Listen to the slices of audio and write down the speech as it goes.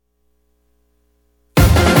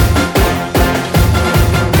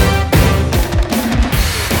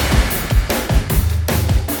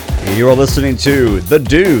You're listening to The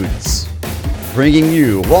Dudes, bringing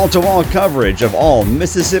you wall-to-wall coverage of all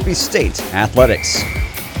Mississippi State athletics.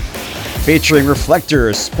 Featuring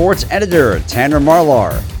Reflector sports editor Tanner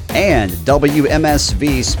Marlar and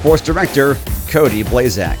WMSV sports director Cody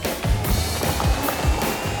Blazak.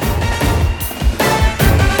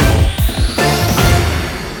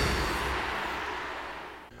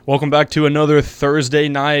 Welcome back to another Thursday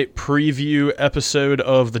night preview episode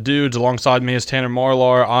of The Dudes. Alongside me is Tanner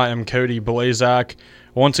Marlar. I am Cody Blazak.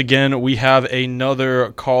 Once again, we have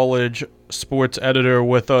another college sports editor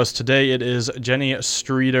with us. Today it is Jenny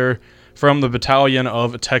Streeter from the Battalion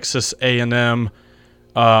of Texas A&M.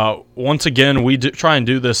 Once again, we try and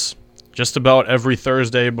do this just about every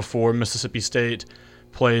Thursday before Mississippi State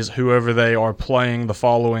plays whoever they are playing the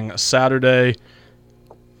following Saturday.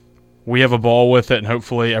 We have a ball with it, and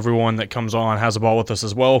hopefully everyone that comes on has a ball with us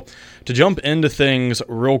as well. To jump into things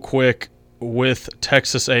real quick with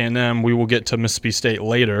Texas A&M, we will get to Mississippi State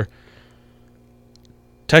later.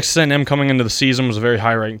 Texas A&M coming into the season was a very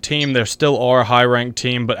high-ranked team. They still are a high-ranked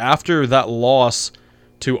team, but after that loss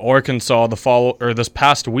to Arkansas this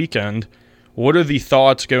past weekend, what are the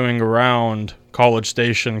thoughts going around College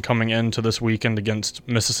Station coming into this weekend against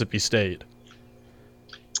Mississippi State?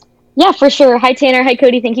 Yeah, for sure. Hi, Tanner. Hi,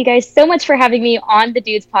 Cody. Thank you guys so much for having me on the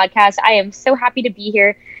Dudes podcast. I am so happy to be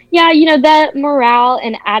here. Yeah, the morale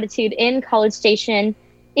and attitude in College Station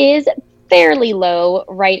is fairly low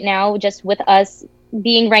right now, just with us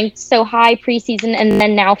being ranked so high preseason and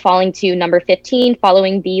then now falling to number 15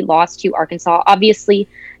 following the loss to Arkansas. Obviously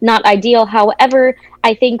not ideal. However,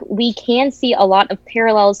 I think we can see a lot of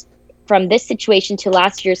parallels from this situation to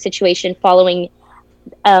last year's situation following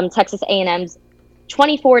Texas A&M's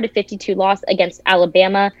 24-52 loss against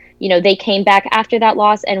Alabama. They came back after that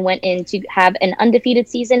loss and went in to have an undefeated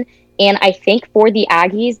season. And I think for the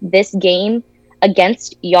Aggies, this game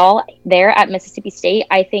against y'all there at Mississippi State,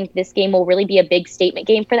 I think this game will really be a big statement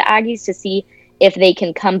game for the Aggies to see if they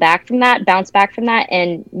can come back from that, bounce back from that,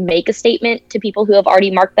 and make a statement to people who have already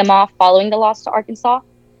marked them off following the loss to Arkansas.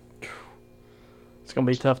 It's going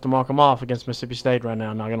to be tough to mark them off against Mississippi State right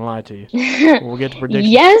now, not going to lie to you. We'll get to predictions.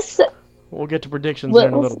 Yes. We'll get to predictions there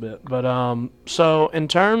in a little bit. But so in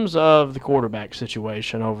terms of the quarterback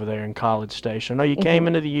situation over there in College Station, I know you came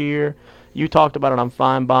into the year, you talked about it on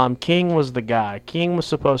Feinbaum. King was the guy. King was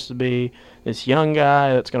supposed to be this young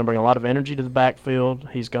guy that's going to bring a lot of energy to the backfield.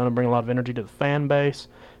 He's going to bring a lot of energy to the fan base.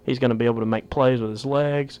 He's going to be able to make plays with his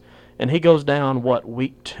legs. And he goes down,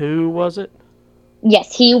 week 2 was it?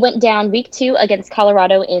 Yes, he went down week 2 against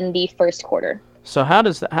Colorado in the first quarter. So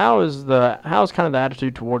how's kind of the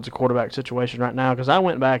attitude towards the quarterback situation right now? Because I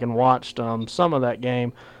went back and watched some of that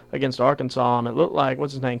game against Arkansas, and it looked like,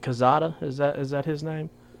 what's his name, Calzada? Is that his name?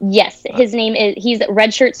 Yes, his name is. He's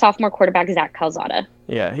redshirt sophomore quarterback Zach Calzada.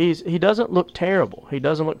 Yeah, he doesn't look terrible.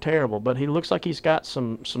 But he looks like he's got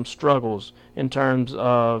some struggles in terms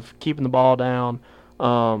of keeping the ball down.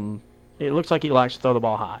 It looks like he likes to throw the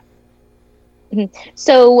ball high. Mm-hmm.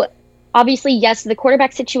 So. Obviously, yes, the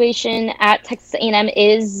quarterback situation at Texas A&M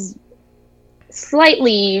is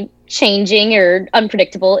slightly changing or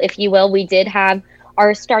unpredictable, if you will. We did have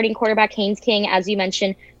our starting quarterback, Haynes King, as you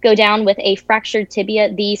mentioned, go down with a fractured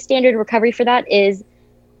tibia. The standard recovery for that is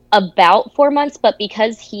about 4 months, but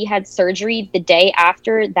because he had surgery the day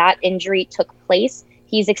after that injury took place,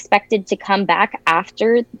 he's expected to come back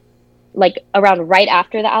after, around right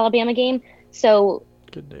after the Alabama game. So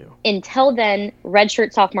good deal. Until then,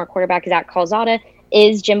 redshirt sophomore quarterback Zach Calzada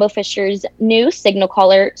is Jimbo Fisher's new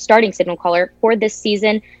starting signal caller for this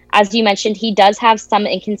season. As you mentioned, he does have some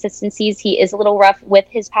inconsistencies. He is a little rough with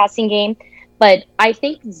his passing game, but I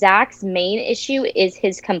think Zach's main issue is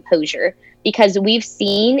his composure, because we've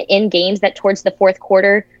seen in games that towards the fourth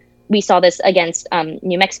quarter, we saw this against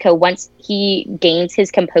New Mexico, once he gains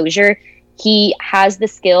his composure, he has the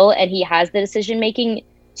skill and he has the decision-making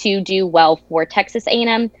to do well for Texas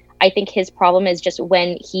A&M. I think his problem is just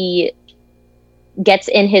when he gets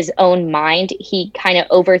in his own mind, he kind of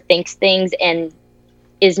overthinks things and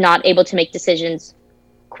is not able to make decisions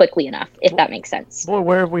quickly enough, if that makes sense. Boy,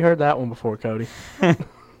 where have we heard that one before, Cody?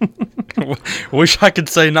 Wish I could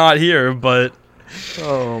say not here, but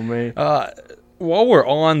oh man. While we're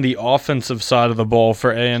on the offensive side of the ball for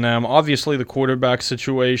A&M, obviously the quarterback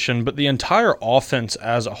situation, but the entire offense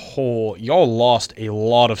as a whole, y'all lost a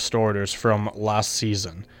lot of starters from last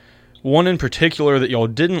season. One in particular that y'all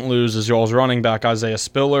didn't lose is y'all's running back, Isaiah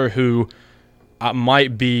Spiller, who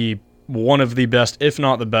might be one of the best, if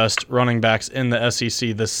not the best, running backs in the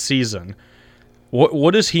SEC this season.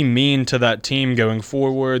 What does he mean to that team going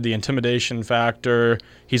forward, the intimidation factor?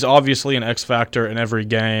 He's obviously an X factor in every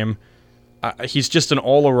game. he's just an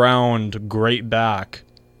all-around great back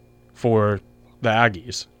for the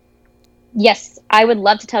Aggies. Yes, I would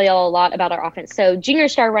love to tell y'all a lot about our offense. So junior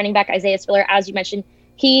star running back Isaiah Spiller, as you mentioned,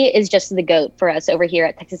 he is just the GOAT for us over here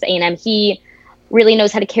at Texas A&M. He really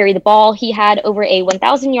knows how to carry the ball. He had over a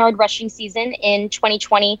 1,000-yard rushing season in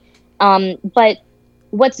 2020. But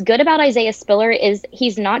what's good about Isaiah Spiller is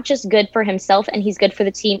he's not just good for himself and he's good for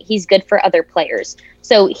the team. He's good for other players.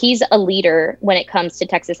 So he's a leader when it comes to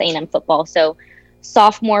Texas A&M football. So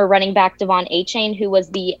sophomore running back Devon Achane, who was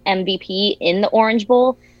the MVP in the Orange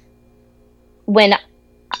Bowl, when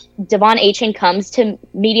Devon Achane comes to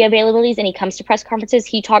media availabilities and he comes to press conferences,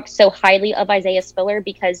 he talks so highly of Isaiah Spiller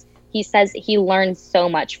because he says he learned so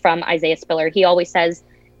much from Isaiah Spiller. He always says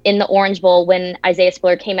in the Orange Bowl, when Isaiah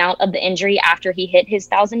Spiller came out of the injury after he hit his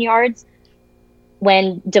 1,000 yards,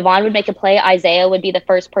 when Devon would make a play, Isaiah would be the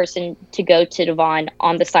first person to go to Devon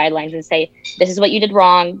on the sidelines and say, this is what you did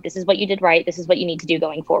wrong. This is what you did right. This is what you need to do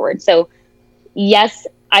going forward. So yes,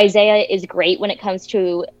 Isaiah is great when it comes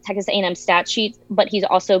to Texas A&M stat sheets, but he's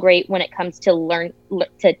also great when it comes to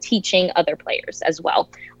teaching other players as well.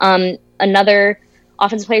 Another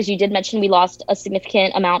offensive players you did mention, we lost a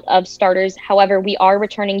significant amount of starters. However, we are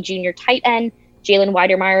returning junior tight end Jalen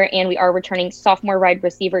Weidermeyer, and we are returning sophomore wide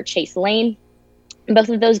receiver Chase Lane. Both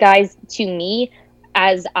of those guys, to me,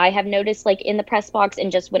 as I have noticed, like in the press box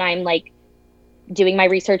and just when I'm like doing my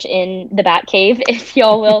research in the Bat Cave, if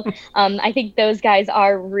y'all will, I think those guys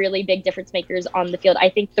are really big difference makers on the field. I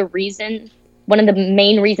think one of the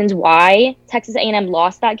main reasons why Texas A&M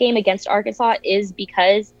lost that game against Arkansas is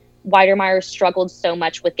because Weidermeyer struggled so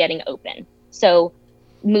much with getting open. So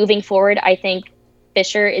moving forward, I think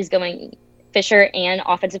Fisher and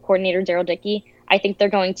offensive coordinator Daryl Dickey, I think they're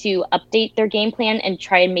going to update their game plan and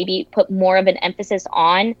try and maybe put more of an emphasis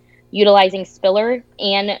on utilizing Spiller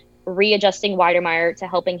and readjusting Weidermeyer to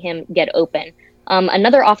helping him get open.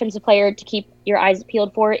 Another offensive player to keep your eyes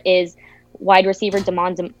peeled for is wide receiver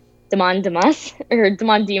Demond Demas.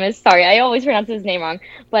 Sorry, I always pronounce his name wrong.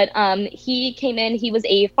 But he came in. He was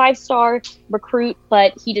a 5-star recruit,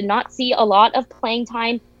 but he did not see a lot of playing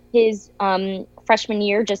time his freshman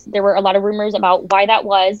year. Just there were a lot of rumors about why that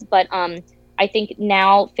was. But I think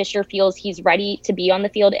now Fisher feels he's ready to be on the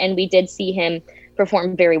field, and we did see him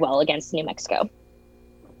perform very well against New Mexico.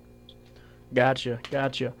 Gotcha.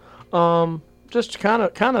 Just kind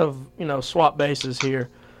of, swap bases here.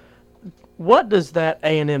 What does that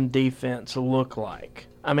A&M defense look like?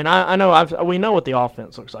 I mean, I know we know what the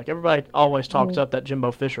offense looks like. Everybody always talks up that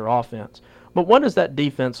Jimbo Fisher offense, but what does that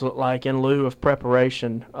defense look like in lieu of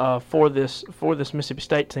preparation for this Mississippi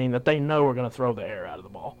State team that they know are going to throw the air out of the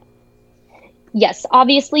ball? Yes,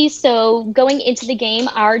 obviously. So going into the game,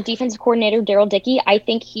 our defensive coordinator Daryl Dickey, I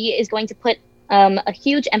think he is going to put a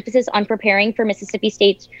huge emphasis on preparing for Mississippi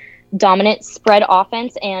State's dominant spread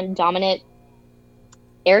offense and dominant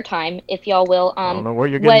airtime, if y'all will. I don't know where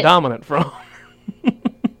you're getting dominant from.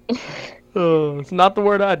 It's not the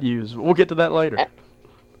word I'd use. We'll get to that later.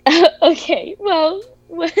 Okay, well,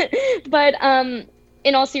 but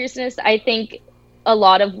in all seriousness, I think a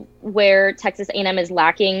lot of where Texas A&M is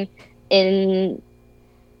lacking in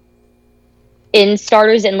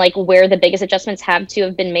starters and like where the biggest adjustments have to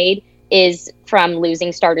have been made is from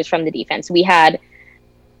losing starters from the defense. We had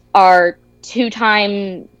our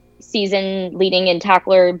 2-time season leading in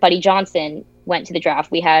tackler Buddy Johnson went to the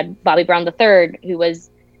draft. We had Bobby Brown III, who was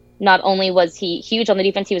not only was he huge on the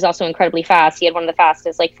defense, he was also incredibly fast. He had one of the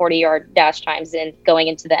fastest 40-yard dash times in going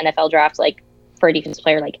into the NFL draft for a defense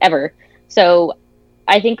player ever. So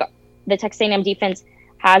I think the Texas A&M defense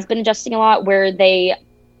has been adjusting a lot where they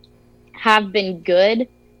have been good.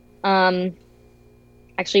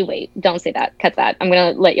 Actually, wait, don't say that. Cut that. I'm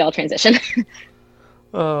going to let y'all transition.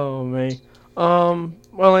 Oh, me.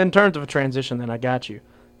 Well, in terms of a transition, then I got you.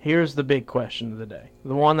 Here's the big question of the day.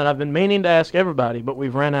 The one that I've been meaning to ask everybody, but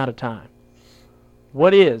we've ran out of time.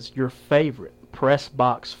 What is your favorite press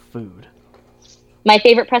box food? My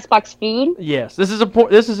favorite press box food? Yes, this is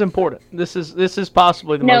important. This is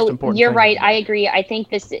possibly the most important. No, you're right. I agree. I think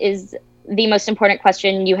this is the most important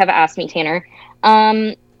question you have asked me, Tanner.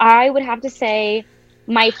 I would have to say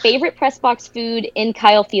my favorite press box food in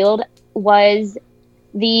Kyle Field was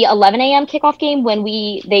the 11 a.m. kickoff game when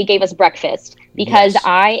they gave us breakfast, because yes.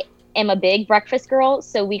 I am a big breakfast girl.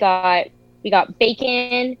 So we got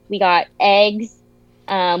bacon, we got eggs,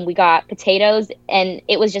 we got potatoes, and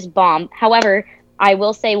it was just bomb. However, I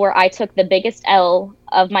will say where I took the biggest L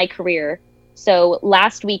of my career. So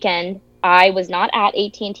last weekend, I was not at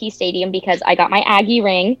AT&T Stadium because I got my Aggie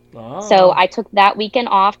ring. Oh. So I took that weekend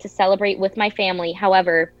off to celebrate with my family.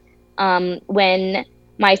 However, when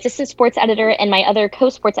my assistant sports editor and my other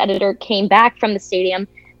co-sports editor came back from the stadium,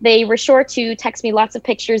 they were sure to text me lots of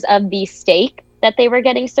pictures of the steak that they were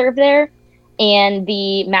getting served there and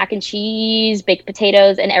the mac and cheese, baked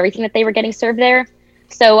potatoes, and everything that they were getting served there.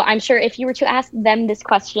 So I'm sure if you were to ask them this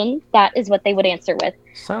question, that is what they would answer with.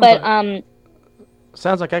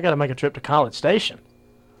 Sounds like I got to make a trip to College Station.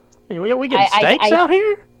 We get steaks out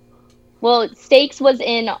here? Well, steaks was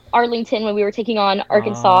in Arlington when we were taking on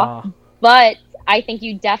Arkansas, but I think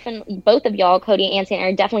you definitely, both of y'all, Cody and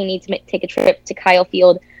Tanner, definitely need to take a trip to Kyle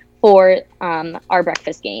Field for our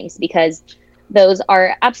breakfast games, because those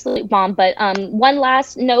are absolute bomb. But one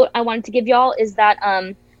last note I wanted to give y'all is that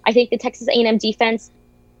I think the Texas A&M defense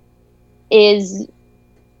is,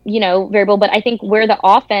 variable, but I think where the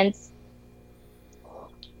offense,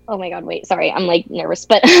 oh my God, wait, sorry, I'm like nervous,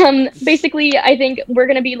 but basically I think we're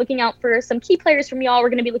going to be looking out for some key players from y'all. We're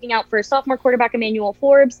going to be looking out for sophomore quarterback Emmanuel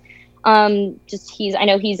Forbes. I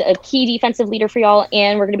know he's a key defensive leader for y'all,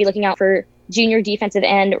 and we're going to be looking out for junior defensive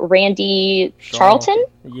end Randy Charlton.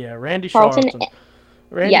 Yeah, Randy Charlton.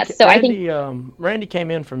 Randy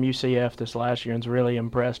came in from UCF this last year and's really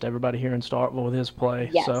impressed everybody here in Starkville with his play.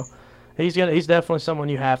 Yes. So he's definitely someone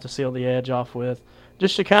you have to seal the edge off with.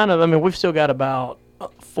 Just to kind of, we've still got about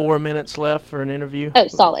 4 minutes left for an interview. Oh,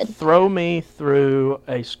 solid. Throw me through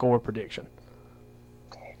a score prediction.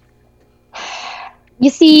 You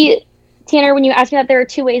see, Tanner, when you ask me that, there are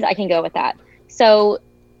two ways I can go with that. So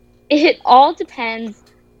it all depends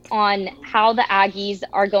on how the Aggies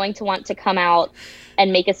are going to want to come out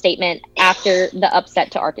and make a statement after the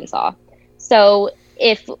upset to Arkansas. So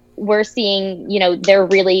if we're seeing, they're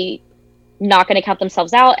really not going to count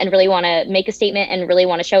themselves out and really want to make a statement and really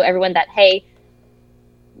want to show everyone that, hey,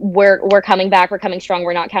 we're coming back, we're coming strong,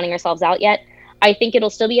 we're not counting ourselves out yet, I think it'll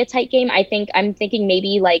still be a tight game. I'm thinking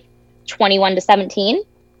maybe like 21-17.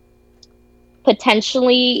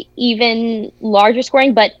 Potentially even larger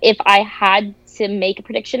scoring, but if I had to make a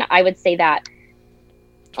prediction, I would say that.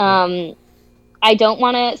 I don't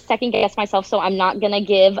want to second guess myself, so I'm not gonna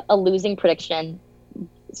give a losing prediction.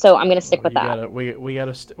 So I'm gonna stick with that. We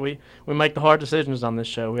make the hard decisions on this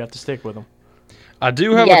show. We have to stick with them. I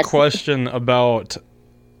do have a question about,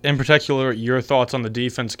 in particular, your thoughts on the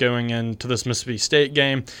defense going into this Mississippi State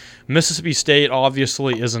game. Mississippi State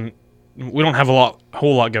obviously isn't. We don't have a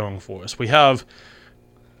whole lot going for us. We have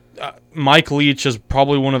Mike Leach is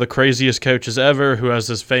probably one of the craziest coaches ever, who has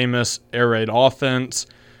this famous air raid offense.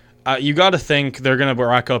 You got to think they're going to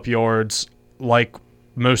rack up yards like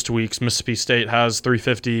most weeks. Mississippi State has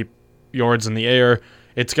 350 yards in the air.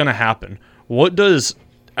 It's going to happen. What does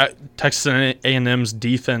Texas A&M's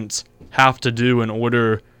defense have to do in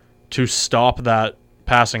order to stop that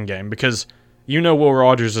passing game? Because Will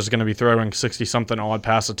Rogers is going to be throwing 60-something odd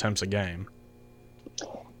pass attempts a game.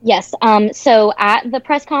 Yes. So at the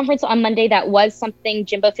press conference on Monday, that was something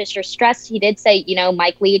Jimbo Fisher stressed. He did say,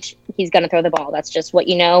 Mike Leach, he's going to throw the ball. That's just what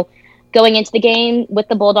going into the game with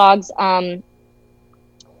the Bulldogs. The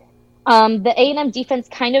A&M defense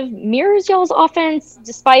kind of mirrors y'all's offense,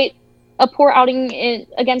 despite a poor outing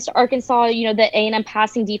against Arkansas. The A&M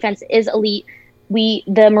passing defense is elite.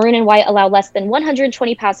 The Maroon and White allow less than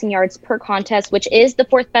 120 passing yards per contest, which is the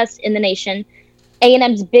fourth best in the nation.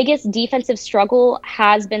 A&M's biggest defensive struggle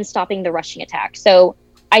has been stopping the rushing attack. So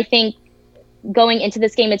I think going into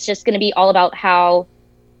this game, it's just going to be all about how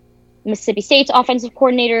Mississippi State's offensive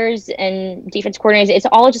coordinators and defense coordinators, it's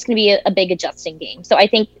all just going to be a big adjusting game. So I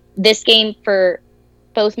think this game for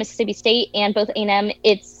both Mississippi State and both A&M,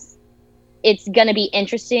 it's going to be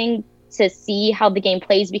interesting to see how the game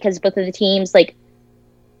plays, because both of the teams,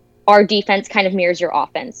 our defense kind of mirrors your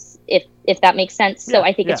offense, if that makes sense. So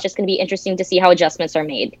I think it's just going to be interesting to see how adjustments are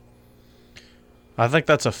made. I think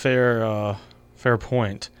that's a fair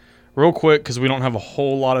point. Real quick, because we don't have a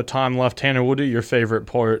whole lot of time left, Tanner, we'll do your favorite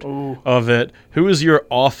part of it. Who is your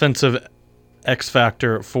offensive X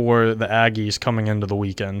factor for the Aggies coming into the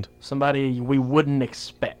weekend? Somebody we wouldn't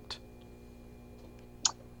expect.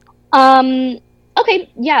 Okay,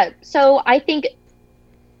 yeah. So I think,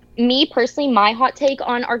 me personally, my hot take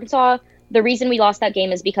on Arkansas, the reason we lost that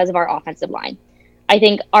game is because of our offensive line. I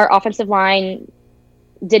think our offensive line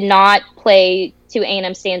did not play to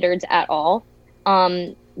A&M standards at all.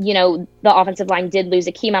 The offensive line did lose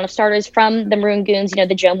a key amount of starters from the Maroon Goons,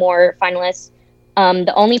 the Joe Moore finalists.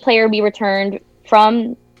 The only player we returned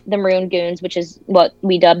from the Maroon Goons, which is what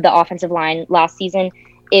we dubbed the offensive line last season,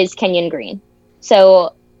 is Kenyon Green.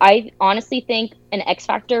 So I honestly think an X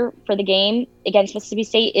factor for the game against Mississippi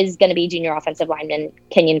State is going to be junior offensive lineman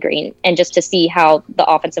Kenyon Green, and just to see how the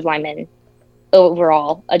offensive linemen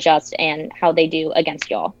overall adjust and how they do against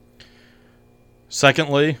y'all.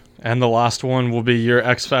 Secondly, and the last one will be your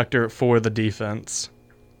X factor for the defense.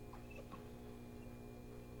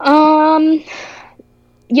 I'm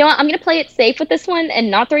going to play it safe with this one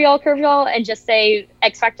and not throw y'all a curveball and just say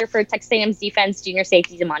X factor for Texas A&M's defense, junior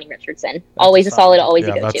safety, Zamani Richardson. Always a solid, always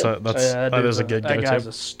a go-to. That is a good go-to. That guy's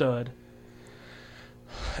a stud.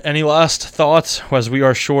 Any last thoughts as we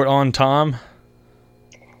are short on time?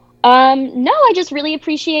 No, I just really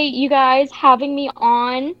appreciate you guys having me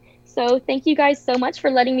on. So thank you guys so much for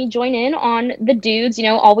letting me join in on the dudes.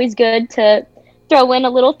 Always good to throw in a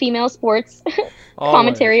little female sports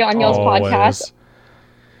commentary on y'all's podcast.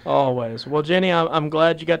 Always. Well, Jenny, I'm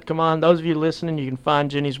glad you got to come on. Those of you listening, you can find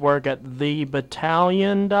Jenny's work at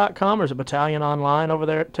thebattalion.com, or is it Battalion Online over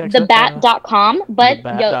there at Texas? Thebat.com, but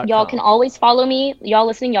y'all can always follow me. Y'all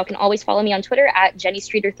listening, y'all can always follow me on Twitter at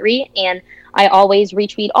JennyStreeter3, and I always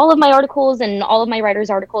retweet all of my articles and all of my writers'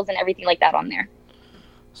 articles and everything like that on there.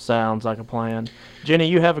 Sounds like a plan. Jenny,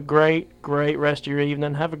 you have a great rest of your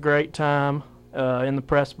evening. Have a great time in the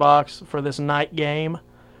press box for this night game.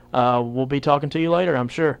 We'll be talking to you later, I'm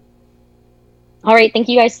sure. All right, thank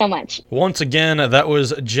you guys so much. Once again, that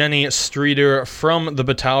was Jenny Streeter from the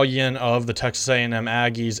Battalion of the Texas A&M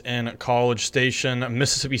Aggies in College Station.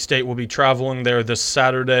 Mississippi State will be traveling there this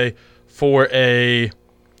Saturday for I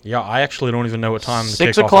actually don't even know what time the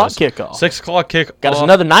 6 kickoff o'clock is. kickoff. 6 o'clock kickoff. Got us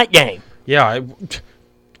another night game. Yeah,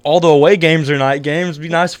 all the away games are night games. It'd be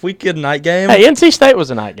nice if we could get a night game. Hey, NC State was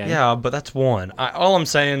a night game. Yeah, but that's one. All I'm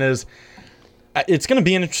saying is it's going to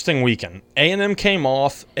be an interesting weekend. A&M came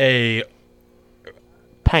off a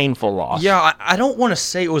painful loss. Yeah, I don't want to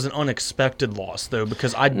say it was an unexpected loss, though,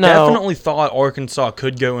 because I definitely thought Arkansas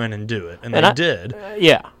could go in and do it, and they did.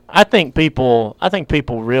 I think people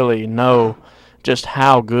really know just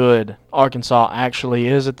how good Arkansas actually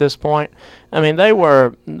is at this point. I mean, they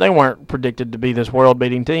weren't predicted to be this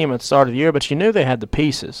world-beating team at the start of the year, but you knew they had the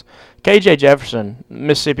pieces. KJ Jefferson,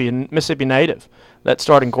 Mississippi native, that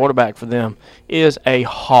starting quarterback for them, is a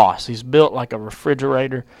hoss. He's built like a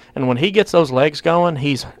refrigerator, and when he gets those legs going,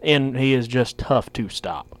 he is just tough to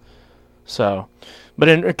stop. So, but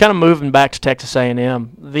in kind of moving back to Texas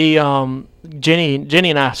A&M, the Jenny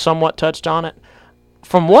and I somewhat touched on it.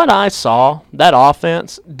 From what I saw, that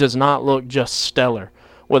offense does not look just stellar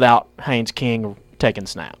without Haynes King taking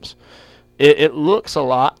snaps. It looks a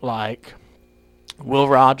lot like Will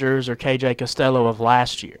Rogers or KJ Costello of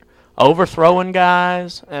last year. Overthrowing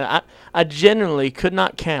guys, and I genuinely could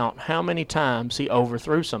not count how many times he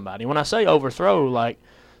overthrew somebody. When I say overthrow, like,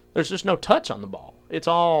 there's just no touch on the ball. It's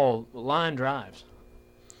all line drives.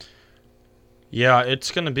 Yeah,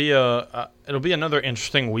 it's going to be it'll be another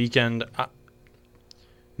interesting weekend.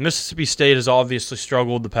 Mississippi State has obviously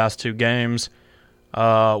struggled the past two games.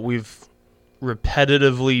 We've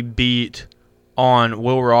repetitively beat on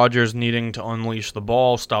Will Rogers needing to unleash the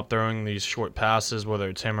ball, stop throwing these short passes, whether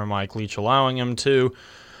it's him or Mike Leach allowing him to.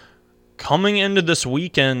 Coming into this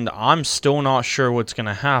weekend, I'm still not sure what's going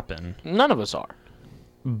to happen. None of us are.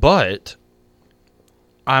 But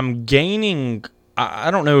I'm gaining, I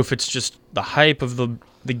don't know if it's just the hype of the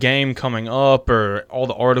game coming up or all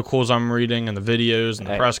the articles I'm reading and the videos and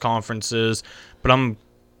the press conferences, but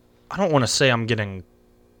I don't want to say I'm getting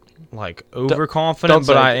like overconfident,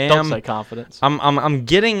 but I am. Don't say confidence. I'm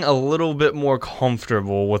getting a little bit more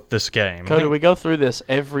comfortable with this game. Cody, we go through this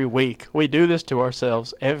every week. We do this to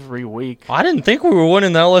ourselves every week. I didn't think we were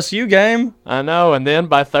winning the LSU game. I know, and then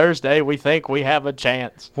by Thursday we think we have a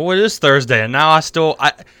chance. Well, it is Thursday, and now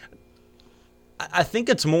I think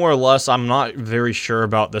it's more or less I'm not very sure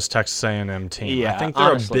about this Texas A&M team. Yeah, I think they're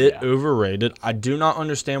honestly, a bit overrated. I do not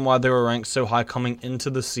understand why they were ranked so high coming into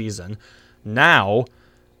the season. Now,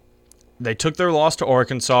 they took their loss to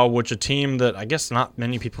Arkansas, which a team that I guess not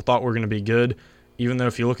many people thought were going to be good, even though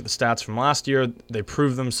if you look at the stats from last year, they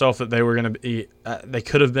proved themselves that they were going to be they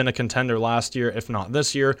could have been a contender last year, if not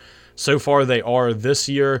this year. So far, they are this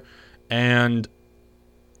year, and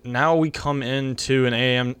now we come into an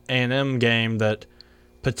A&M game that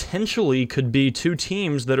potentially could be two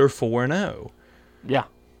teams that are 4-0. Yeah.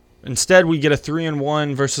 Instead, we get a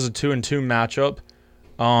 3-1 versus a 2-2 matchup.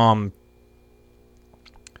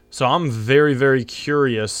 So I'm very, very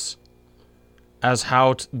curious as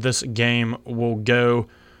how this game will go.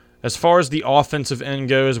 As far as the offensive end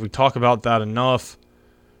goes, we talk about that enough.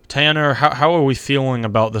 Tanner, how are we feeling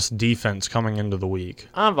about this defense coming into the week?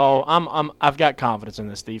 I've got confidence in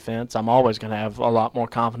this defense. I'm always going to have a lot more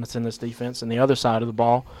confidence in this defense than the other side of the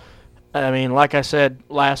ball. I mean, like I said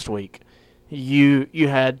last week, you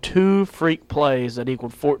had two freak plays that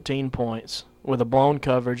equaled 14 points with a blown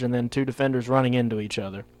coverage and then two defenders running into each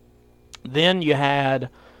other. Then you had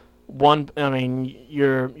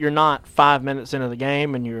you're not 5 minutes into the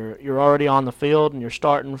game and you're already on the field and you're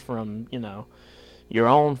starting from your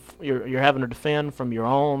own. You're having to defend from your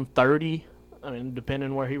own 30. I mean,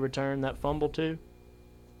 depending where he returned that fumble to.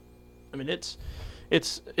 I mean, it's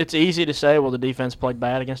easy to say, well, the defense played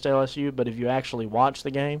bad against LSU, but if you actually watch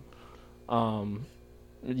the game,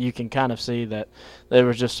 you can kind of see that there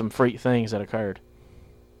was just some freak things that occurred.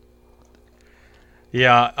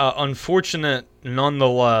 Yeah, unfortunate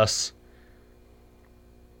nonetheless.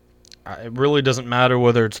 It really doesn't matter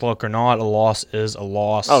whether it's luck or not. A loss is a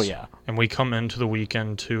loss. Oh, yeah. And we come into the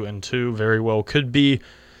weekend 2-2. Very well could be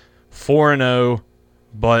 4-0,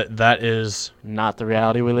 but that is not the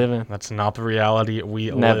reality we live in. That's not the reality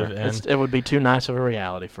we Never. live in. It would be too nice of a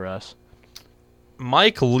reality for us.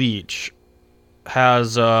 Mike Leach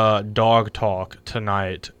has dog talk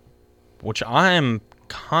tonight, which I am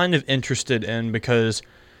kind of interested in because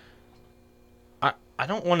I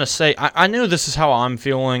don't want to say I know this is how I'm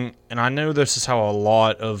feeling, and I know this is how a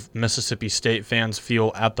lot of Mississippi State fans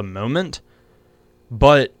feel at the moment,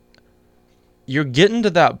 but you're getting to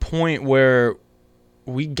that point where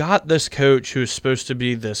we got this coach who's supposed to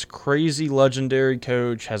be this crazy legendary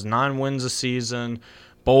coach, has 9 wins a season,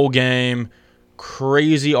 bowl game,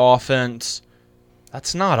 crazy offense.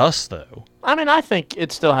 That's not us, though. I mean, I think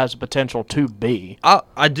it still has the potential to be.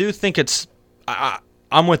 I do think it's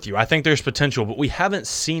I'm with you. I think there's potential, but we haven't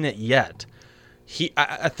seen it yet.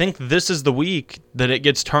 I think this is the week that it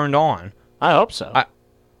gets turned on. I hope so.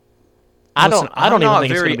 I don't even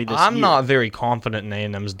think it's going to be this I'm year. not very confident in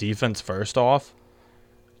A&M's defense, first off.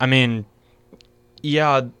 I mean,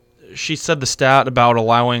 yeah, she said the stat about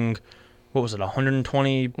allowing, what was it,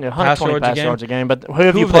 120 pass yards a game? But who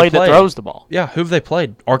have you played that throws the ball? Yeah, who have they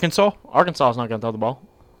played? Arkansas? Arkansas is not going to throw the ball.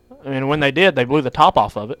 I mean, when they did, they blew the top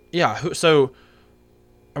off of it. Yeah, so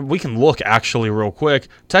we can look actually real quick.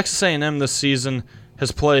 Texas A&M this season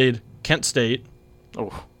has played Kent State,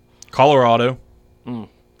 Colorado, New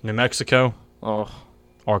Mexico,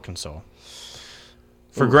 Arkansas.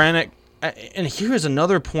 For granted, and here's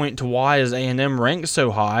another point to why is A&M ranked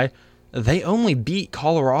so high. They only beat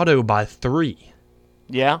Colorado by 3.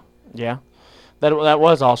 Yeah. That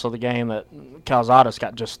was also the game that Calzadas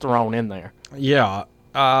got just thrown in there. Yeah.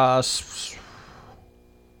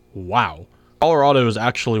 Wow. Colorado is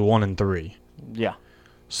actually 1-3. Yeah.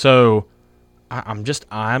 So I'm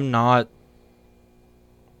not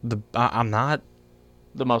the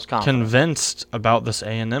most confident. Convinced about this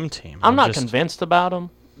A&M team. I'm not convinced about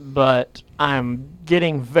them, but I'm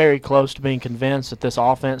getting very close to being convinced that this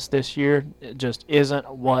offense this year just isn't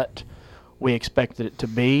what we expected it to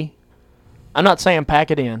be. I'm not saying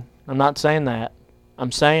pack it in. I'm not saying that.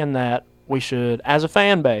 I'm saying that we should, as a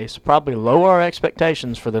fan base, probably lower our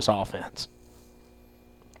expectations for this offense.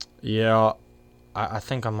 Yeah, I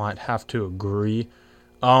think I might have to agree.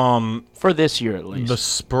 For this year, at least. The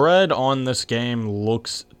spread on this game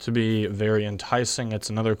looks to be very enticing.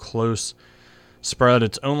 It's another close spread.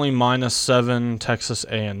 It's only -7 Texas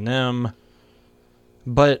A&M.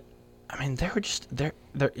 But, I mean,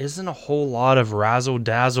 there isn't a whole lot of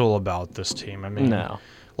razzle-dazzle about this team. I mean, no.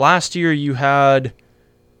 Last year you had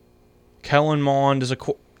Kellen Mond as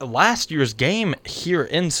last year's game here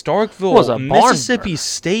in Starkville, was a Mississippi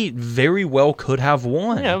State very well could have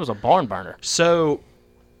won. Yeah, it was a barn burner. So,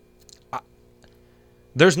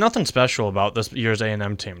 there's nothing special about this year's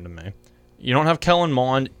A&M team to me. You don't have Kellen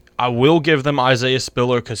Mond. I will give them Isaiah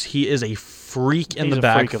Spiller because he is a freak in the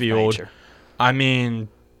backfield. I mean,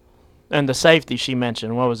 and the safety she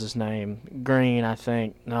mentioned, what was his name? Green, I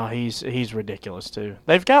think. No, he's ridiculous too.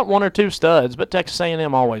 They've got 1 or 2 studs, but Texas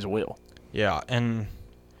A&M always will. Yeah, and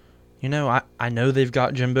I know they've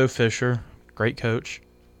got Jimbo Fisher, great coach.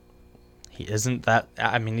 He isn't that.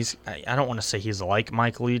 I mean, I don't want to say he's like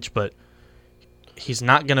Mike Leach, but he's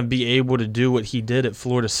not going to be able to do what he did at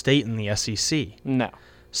Florida State in the SEC. No.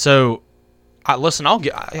 So, listen,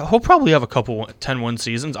 he'll probably have a couple 10-win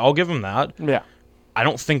seasons. I'll give him that. Yeah. I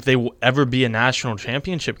don't think they will ever be a national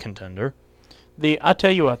championship contender. I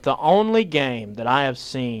tell you what, the only game that I have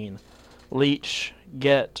seen Leach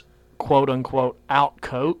get quote-unquote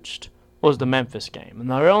out-coached was the Memphis game. And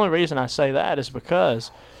the only reason I say that is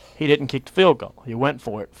because he didn't kick the field goal. He went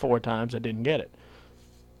for it 4 times and didn't get it.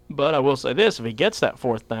 But I will say this, if he gets that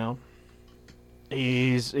 4th down,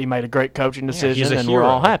 he made a great coaching decision, and we're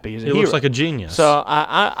all happy. He looks like a genius. So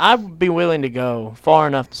I'd be willing to go far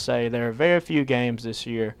enough to say there are very few games this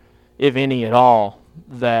year, if any at all,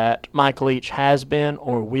 that Mike Leach has been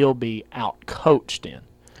or will be out-coached in.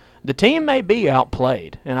 The team may be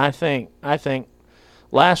outplayed, and I think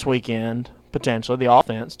last weekend, potentially, the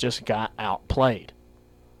offense just got outplayed.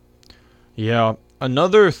 Yeah,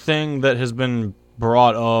 Another thing that has been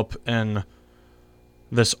brought up in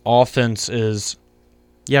this offense is,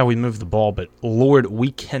 yeah, we move the ball, but Lord,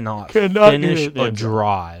 we cannot finish a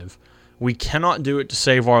drive. We cannot do it to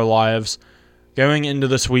save our lives. Going into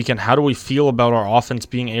this weekend, how do we feel about our offense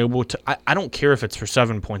being able to? I don't care if it's for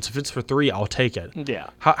 7 points. If it's for 3, I'll take it. Yeah.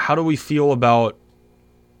 How do we feel about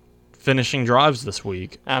finishing drives this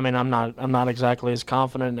week? I mean, I'm not exactly as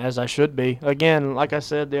confident as I should be. Again, like I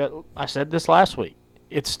said this last week.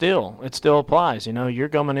 It still applies. You know, you're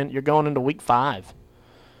going into week 5,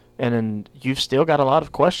 and then you've still got a lot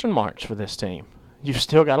of question marks for this team. You've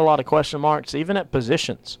still got a lot of question marks, even at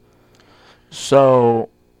positions. So,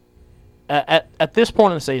 at this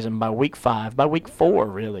point in the season, by week 5, by week 4,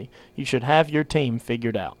 really, you should have your team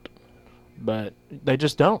figured out. But they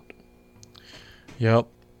just don't. Yep.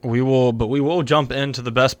 We will jump into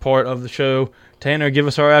the best part of the show. Tanner, give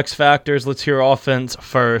us our X factors. Let's hear offense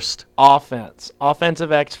first.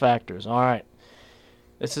 Offensive X factors. All right.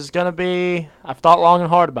 This is going to be, I've thought long and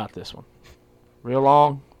hard about this one. Real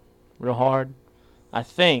long, real hard. I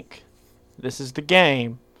think this is the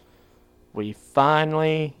game we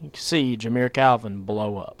finally see Jameer Calvin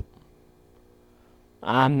blow up.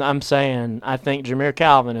 I'm saying I think Jameer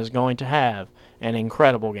Calvin is going to have an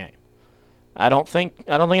incredible game. I don't think it's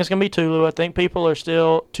going to be Tulu. I think people are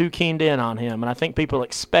still too keened in on him, and I think people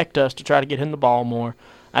expect us to try to get him the ball more.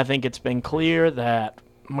 I think it's been clear that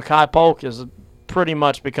Mekhi Polk has pretty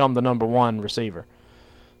much become the number 1 receiver.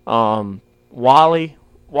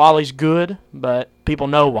 Wally's good, but people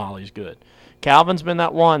know Wally's good. Calvin's been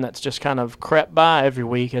that one that's just kind of crept by every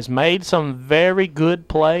week, has made some very good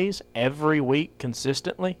plays every week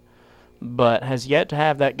consistently, but has yet to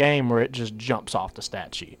have that game where it just jumps off the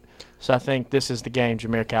stat sheet. So I think this is the game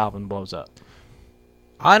Jameer Calvin blows up.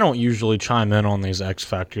 I don't usually chime in on these X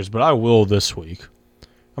factors, but I will this week.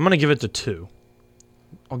 I'm going to give it to 2.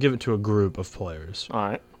 I'll give it to a group of players. All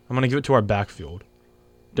right. I'm going to give it to our backfield.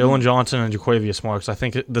 Dylan Johnson and Jaquavius Marks. I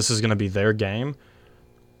think this is going to be their game.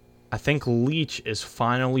 I think Leach is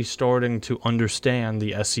finally starting to understand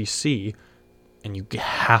the SEC, and you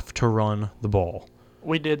have to run the ball.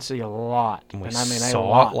 We did see a lot, and I mean a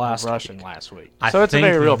lot lot last of rushing week. Last week. So it's a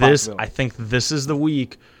very real possibility. I think this is the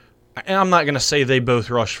week, and I'm not going to say they both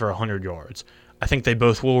rush for 100 yards. I think they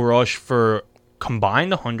both will rush for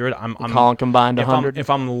combined 100. I'm calling combined 100. If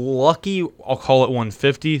I'm lucky, I'll call it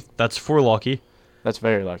 150. That's for lucky. That's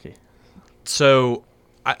very lucky. So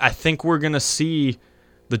I think we're going to see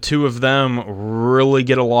the two of them really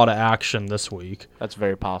get a lot of action this week. That's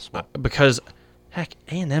very possible. Because, heck,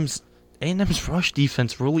 A&M's rush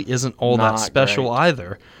defense really isn't all that special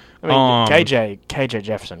either. I mean, KJ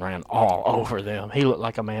Jefferson ran all over them. He looked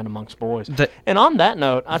like a man amongst boys. And on that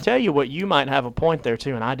note, I tell you what, you might have a point there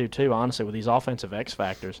too, and I do too, honestly, with these offensive X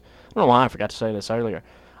factors. I don't know why I forgot to say this earlier.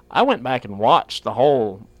 I went back and watched the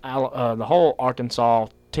whole Arkansas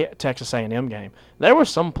Texas A&M game. There were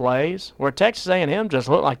some plays where Texas A&M just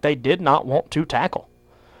looked like they did not want to tackle.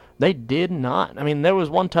 They did not. I mean, there was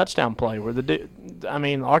one touchdown play where the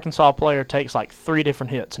Arkansas player takes like 3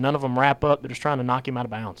 different hits. None of them wrap up. They're just trying to knock him out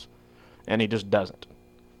of bounds, and he just doesn't.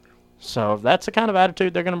 So if that's the kind of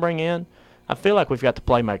attitude they're going to bring in, I feel like we've got the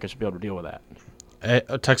playmakers to be able to deal with that.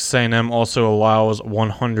 Texas A&M also allows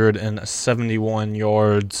 171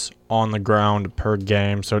 yards on the ground per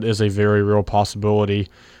game, so it is a very real possibility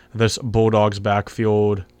this Bulldogs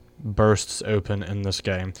backfield bursts open in this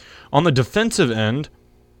game. On the defensive end,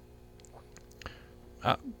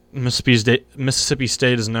 Mississippi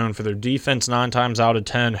State is known for their defense 9 times out of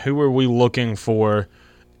 10. Who are we looking for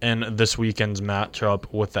in this weekend's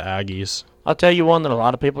matchup with the Aggies? I'll tell you one that a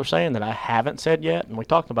lot of people are saying that I haven't said yet, and we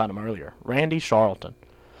talked about him earlier. Randy Charlton.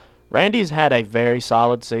 Randy's had a very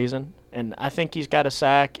solid season, and I think he's got a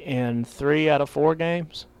sack in 3 out of 4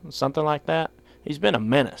 games, something like that. He's been a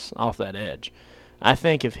menace off that edge. I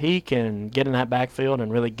think if he can get in that backfield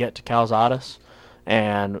and really get to Calzadas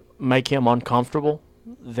and make him uncomfortable,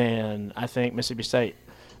 then I think Mississippi State,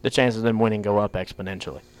 the chances of them winning go up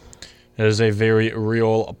exponentially. It is a very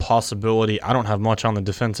real possibility. I don't have much on the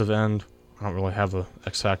defensive end. I don't really have a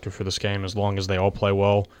X factor for this game as long as they all play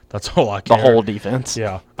well. That's all I care. The whole defense.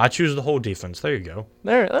 Yeah, I choose the whole defense. There you go.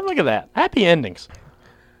 There, look at that. Happy endings.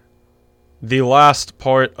 The last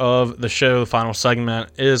part of the show, the final segment,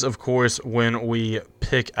 is, of course, when we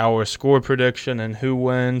pick our score prediction and who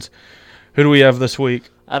wins. Who do we have this week?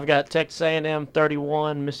 I've got Texas A&M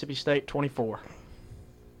 31, Mississippi State 24.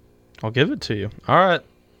 I'll give it to you. All right.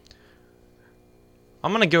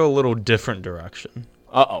 I'm going to go a little different direction.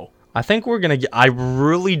 Uh-oh. I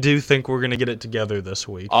really do think we're going to get it together this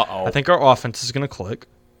week. Uh-oh. I think our offense is going to click.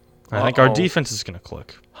 I think our defense is going to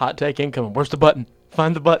click. Hot take incoming. Where's the button?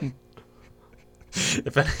 Find the button.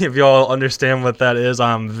 If any of y'all understand what that is,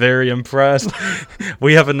 I'm very impressed.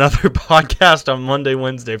 We have another podcast on Monday,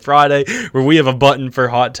 Wednesday, Friday where we have a button for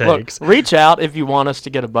hot takes. Look, reach out if you want us to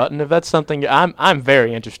get a button. If that's something I'm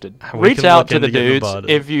very interested. Reach out to the dudes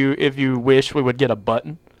if you wish we would get a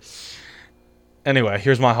button. Anyway,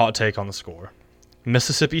 here's my hot take on the score.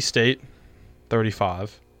 Mississippi State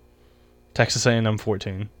 35, Texas A&M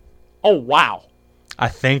 14. Oh wow. I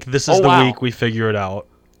think this is the week we figure it out.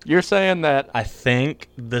 You're saying that... I think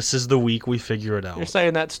this is the week we figure it out. You're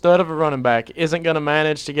saying that stud of a running back isn't going to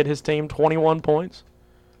manage to get his team 21 points?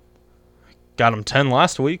 Got him 10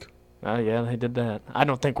 last week. Oh, yeah, they did that. I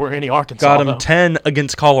don't think we're any Arkansas, Got him 10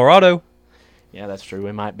 against Colorado. Yeah, that's true.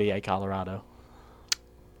 We might be a Colorado.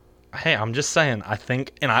 Hey, I'm just saying. I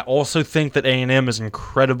think... And I also think that A&M is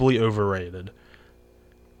incredibly overrated.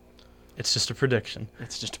 It's just a prediction.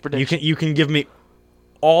 It's just a prediction. You can give me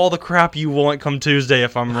all the crap you want come Tuesday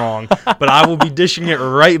if I'm wrong, but I will be dishing it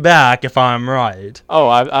right back if I'm right. Oh,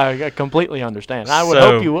 I completely understand. I would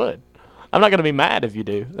hope you would. I'm not going to be mad if you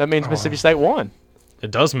do. That means Mississippi State won.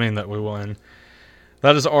 It does mean that we win.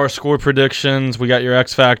 That is our score predictions. We got your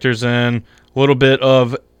X Factors in. A little bit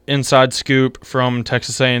of inside scoop from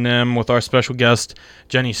Texas A&M with our special guest,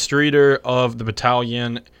 Jenny Streeter of the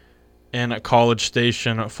Battalion in College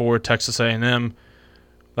Station for Texas A&M.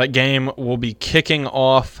 That game will be kicking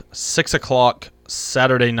off 6 o'clock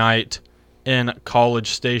Saturday night in College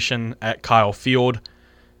Station at Kyle Field.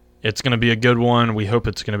 It's going to be a good one. We hope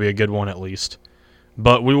it's going to be a good one at least.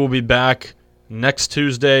 But we will be back next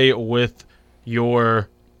Tuesday with your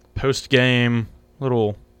post-game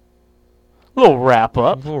little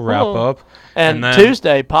wrap-up. And then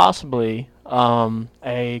Tuesday, possibly,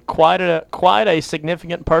 quite a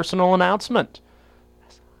significant personal announcement.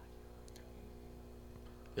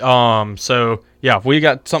 So yeah, we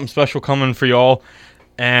got something special coming for y'all,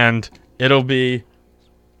 and it'll be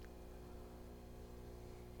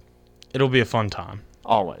a fun time.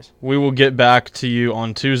 Always. We will get back to you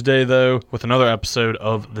on Tuesday, though, with another episode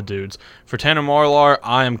of The Dudes. For Tanner Marlar,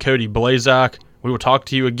 I am Cody Blazak. We will talk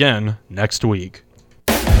to you again next week.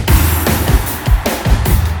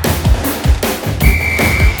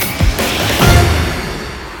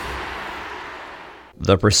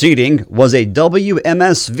 The proceeding was a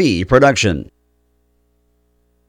WMSV production.